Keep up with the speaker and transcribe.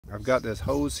I've got this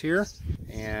hose here,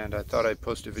 and I thought I'd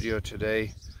post a video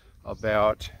today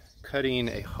about cutting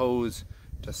a hose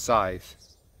to size.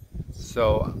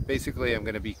 So basically I'm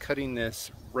going to be cutting this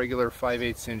regular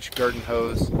 5/8 inch garden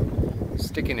hose,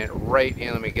 sticking it right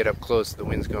in. Let me get up close, the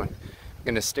wind's going. I'm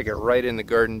going to stick it right in the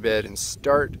garden bed and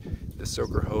start the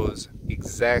soaker hose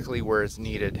exactly where it's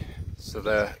needed so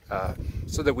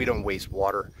that we don't waste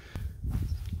water.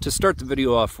 To start the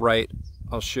video off right,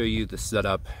 I'll show you the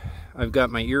setup. I've got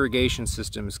my irrigation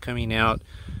systems coming out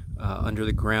under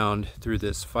the ground through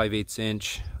this 5/8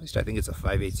 inch, at least I think it's a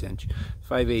 5/8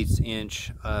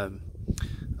 inch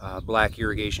black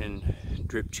irrigation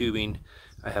drip tubing.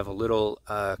 I have a little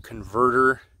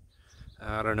converter,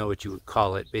 I don't know what you would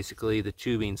call it. Basically the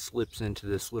tubing slips into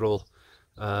this little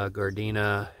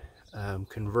Gardena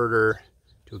converter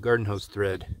to a garden hose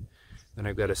thread. Then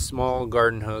I've got a small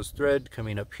garden hose thread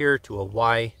coming up here to a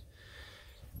Y.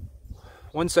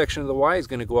 One section of the Y is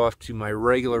going to go off to my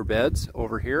regular beds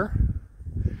over here.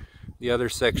 The other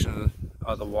section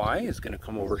of the Y is going to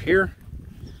come over here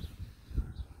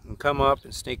and come up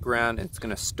and snake around, and it's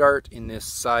going to start in this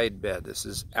side bed. This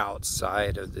is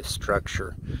outside of this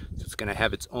structure. So it's going to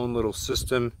have its own little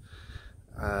system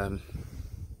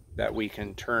that we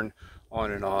can turn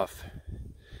on and off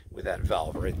with that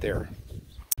valve right there.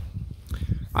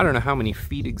 I don't know how many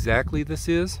feet exactly this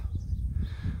is,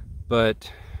 but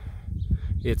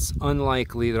it's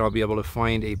unlikely that I'll be able to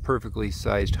find a perfectly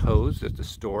sized hose at the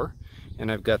store.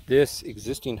 And I've got this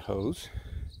existing hose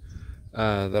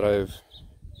that I've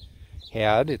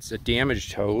had. It's a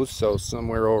damaged hose, so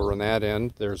somewhere over on that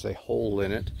end there's a hole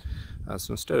in it.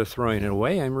 So instead of throwing it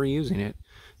away, I'm reusing it.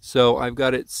 So I've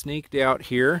got it snaked out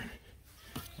here,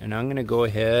 and I'm going to go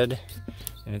ahead,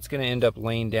 and it's going to end up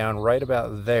laying down right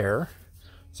about there.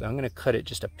 So I'm going to cut it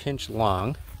just a pinch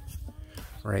long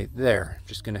right there.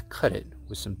 Just going to cut it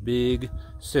with some big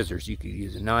scissors. You could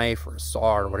use a knife or a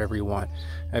saw or whatever you want.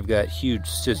 I've got huge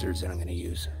scissors that I'm going to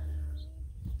use.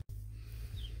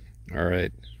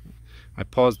 Alright, I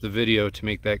paused the video to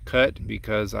make that cut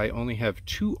because I only have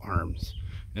 2 arms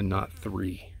and not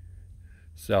 3.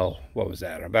 So what was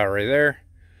that, about right there?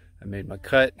 I made my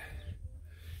cut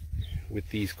with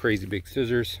these crazy big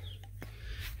scissors,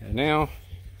 and now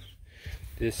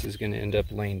this is going to end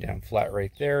up laying down flat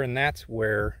right there, and that's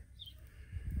where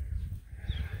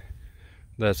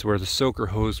the soaker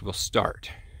hose will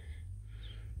start.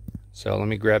 So let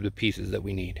me grab the pieces that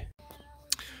we need.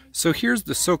 So here's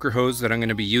the soaker hose that I'm going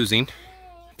to be using.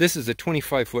 This is a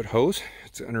 25-foot hose.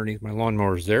 It's underneath my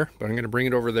lawnmowers there, but I'm going to bring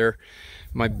it over there.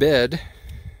 My bed,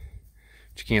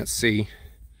 which you can't see,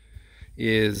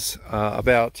 is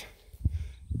about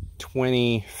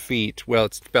 20 feet. Well,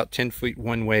 it's about 10 feet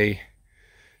one way,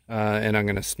 and I'm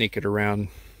going to sneak it around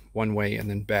one way and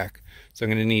then back. So I'm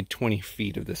going to need 20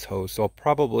 feet of this hose. So I'll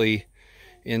probably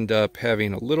end up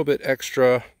having a little bit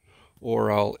extra,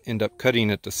 or I'll end up cutting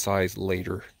it to size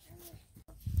later.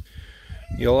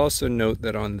 You'll also note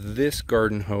that on this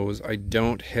garden hose, I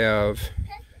don't have,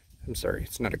 I'm sorry,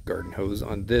 it's not a garden hose.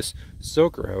 On this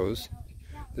soaker hose,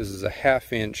 this is a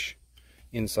 1/2 inch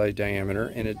inside diameter,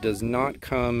 and it does not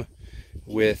come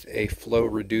with a flow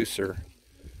reducer.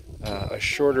 A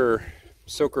shorter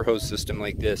soaker hose system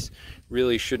like this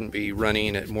really shouldn't be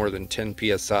running at more than 10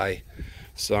 psi.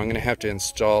 So I'm going to have to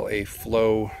install a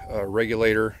flow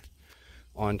regulator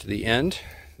onto the end.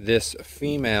 This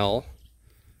female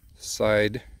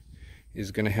side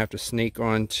is going to have to snake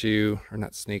on to, or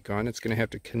not snake on, it's going to have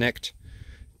to connect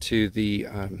to the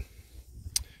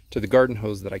garden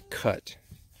hose that I cut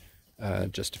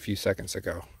just a few seconds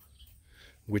ago.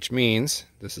 Which means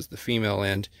this is the female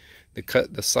end.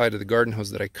 The side of the garden hose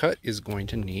that I cut is going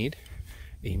to need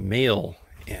a male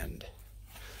end.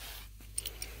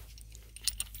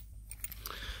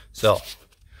 So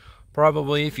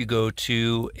probably if you go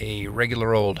to a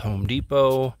regular old Home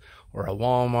Depot or a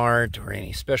Walmart or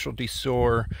any specialty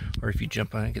store, or if you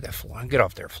jump on, get that fly, get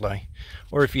off there, fly,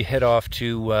 or if you head off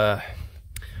to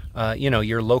you know,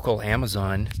 your local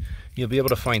Amazon, you'll be able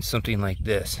to find something like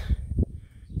this.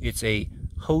 It's a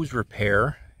hose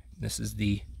repair. This is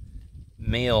the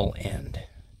male end.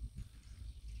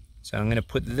 So I'm going to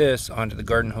put this onto the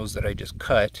garden hose that I just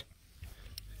cut,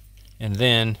 and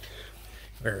then,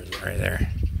 where is it? Right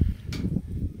there.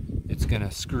 It's going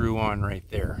to screw on right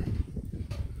there.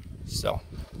 So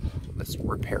let's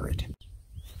repair it.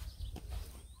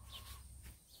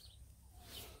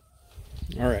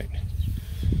 Alright,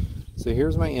 so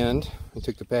here's my end. I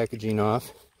took the packaging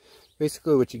off.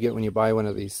 Basically what you get when you buy one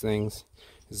of these things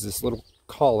is this little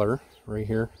collar right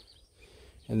here,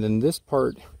 and then this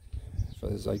part,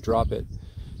 as I drop it,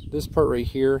 this part right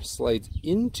here slides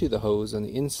into the hose on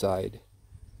the inside,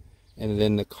 and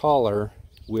then the collar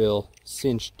will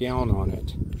cinch down on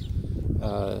it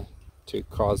to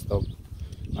cause the,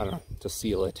 I don't know, to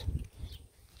seal it.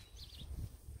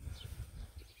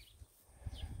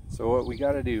 So what we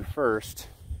got to do first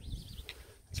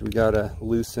is we got to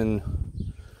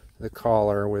loosen the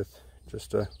collar with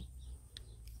just a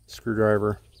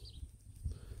screwdriver.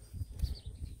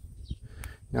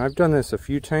 Now I've done this a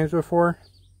few times before.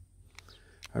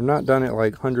 I've not done it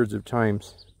like hundreds of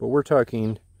times, but we're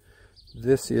talking,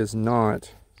 this is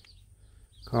not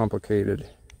complicated.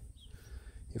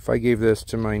 If I gave this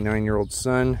to my 9-year-old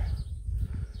son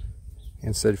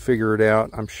and said figure it out,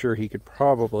 I'm sure he could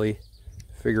probably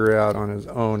figure it out on his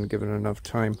own given enough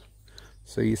time.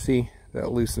 So you see,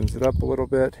 that loosens it up a little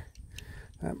bit.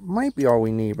 That might be all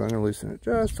we need, but I'm going to loosen it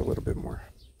just a little bit more.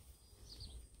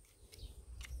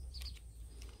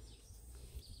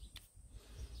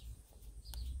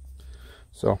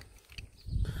 So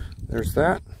there's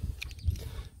that.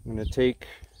 I'm going to take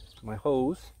my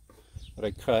hose that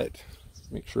I cut,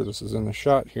 make sure this is in the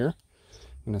shot here.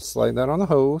 I'm going to slide that on the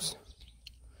hose,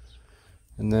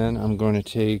 and then I'm going to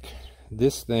take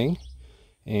this thing,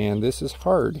 and this is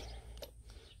hard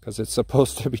because it's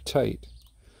supposed to be tight.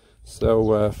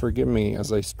 So forgive me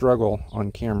as I struggle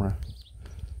on camera.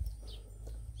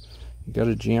 You got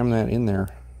to jam that in there.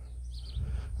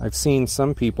 I've seen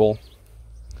some people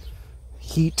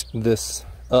heat this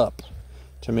up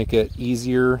to make it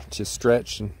easier to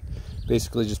stretch and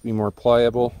basically just be more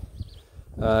pliable.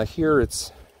 Here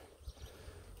it's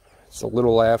a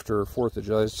little after 4th of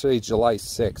July. Let's say July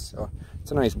 6th. So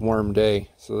it's a nice warm day.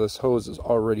 So this hose is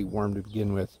already warm to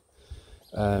begin with.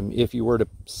 If you were to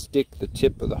stick the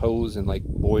tip of the hose in like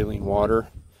boiling water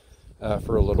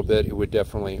for a little bit, it would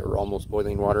definitely, or almost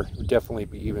boiling water, it would definitely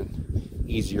be even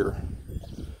easier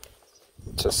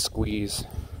to squeeze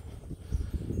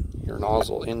your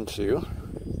nozzle into.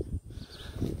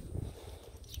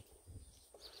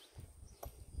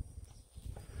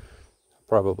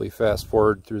 Probably fast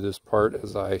forward through this part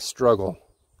as I struggle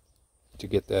to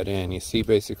get that in. You see,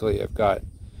 basically I've got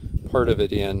part of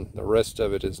it in, the rest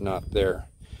of it is not there.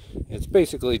 It's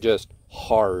basically just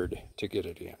hard to get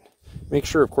it in. Make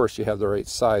sure, of course, you have the right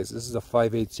size. This is a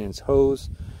 5/8 inch hose.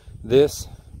 This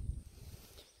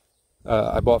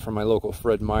I bought from my local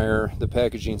Fred Meyer. The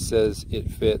packaging says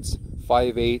it fits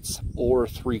 5/8 or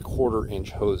 3/4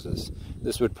 inch hoses.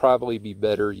 This would probably be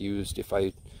better used if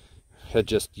I had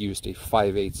just used a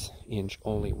 5/8 inch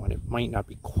only one. It might not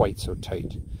be quite so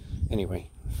tight. Anyway,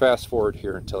 fast forward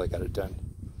here until I got it done.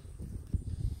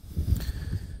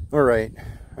 Alright,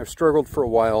 I've struggled for a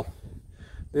while.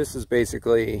 This is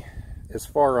basically as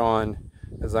far on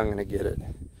as I'm going to get it.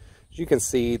 As you can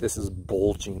see, this is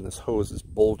bulging. This hose is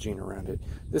bulging around it.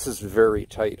 This is very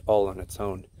tight all on its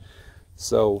own.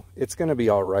 So it's going to be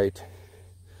alright.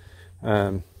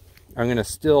 I'm going to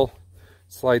still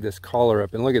slide this collar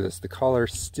up. And look at this. The collar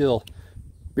still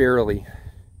barely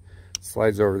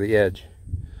slides over the edge.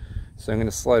 So I'm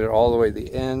going to slide it all the way to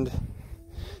the end.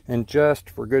 And just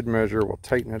for good measure, we'll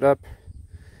tighten it up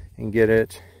and get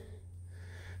it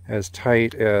as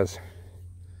tight as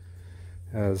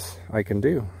I can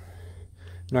do.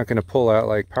 I'm not going to pull out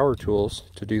like power tools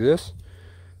to do this.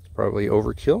 It's probably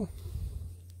overkill.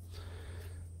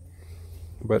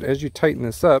 But as you tighten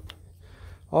this up,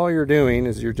 all you're doing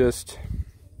is you're just,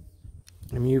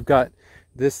 I mean, you've got,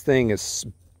 this thing is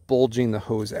bulging the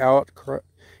hose out,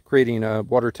 creating a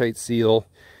watertight seal,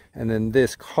 and then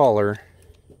this collar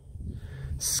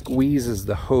squeezes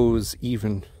the hose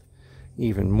even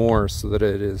more so that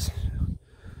it is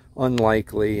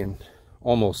unlikely and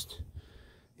almost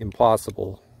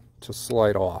impossible to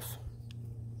slide off.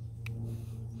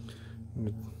 I'm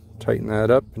going to tighten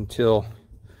that up until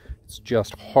it's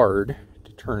just hard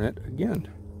to turn it again.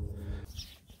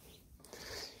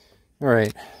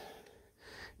 Alright,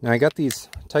 now I got these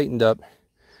tightened up.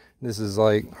 This is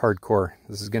like hardcore.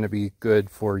 This is going to be good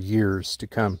for years to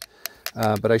come.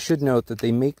 But I should note that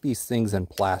they make these things in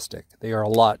plastic. They are a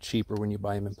lot cheaper when you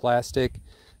buy them in plastic.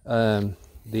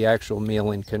 The actual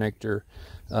mail-in connector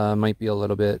might be a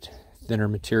little bit thinner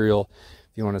material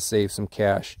if you want to save some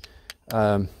cash.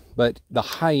 But the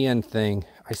high-end thing,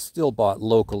 I still bought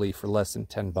locally for less than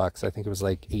 10 bucks. I think it was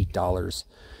like $8.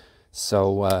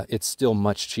 So it's still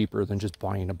much cheaper than just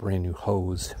buying a brand new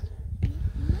hose.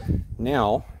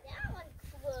 Now,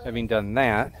 having done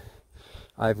that,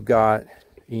 I've got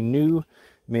a new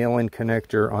mail-in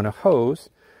connector on a hose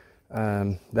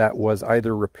that was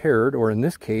either repaired or, in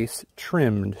this case,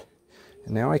 trimmed.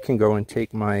 And now I can go and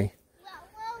take my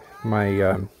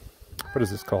what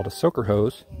is this called, a soaker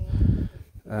hose,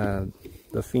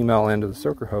 the female end of the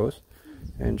soaker hose,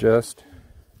 and just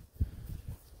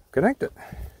connect it.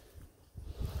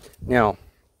 Now,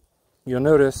 you'll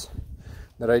notice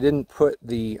that I didn't put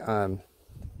the,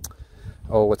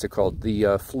 what's it called?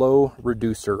 The flow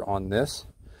reducer on this,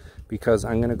 because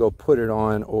I'm going to go put it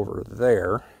on over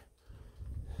there.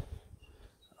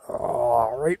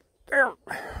 Oh, right there,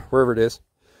 wherever it is.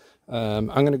 I'm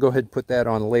going to go ahead and put that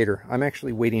on later. I'm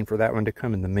actually waiting for that one to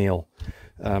come in the mail.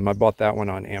 I bought that one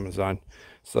on Amazon,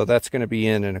 so that's going to be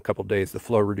in a couple days, the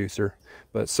flow reducer.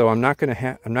 But so I'm not going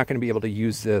to be able to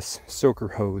use this soaker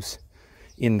hose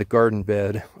in the garden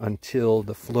bed until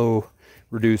the flow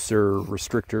reducer,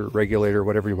 restrictor, regulator,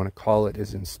 whatever you want to call it,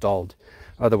 is installed.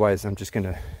 Otherwise, I'm just going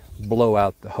to blow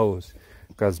out the hose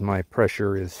because my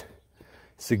pressure is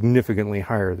significantly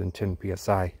higher than 10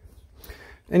 psi.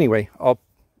 Anyway,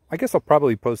 I guess I'll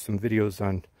probably post some videos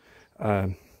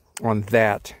on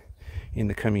that in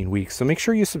the coming weeks. So make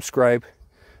sure you subscribe.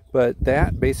 But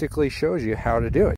that basically shows you how to do it.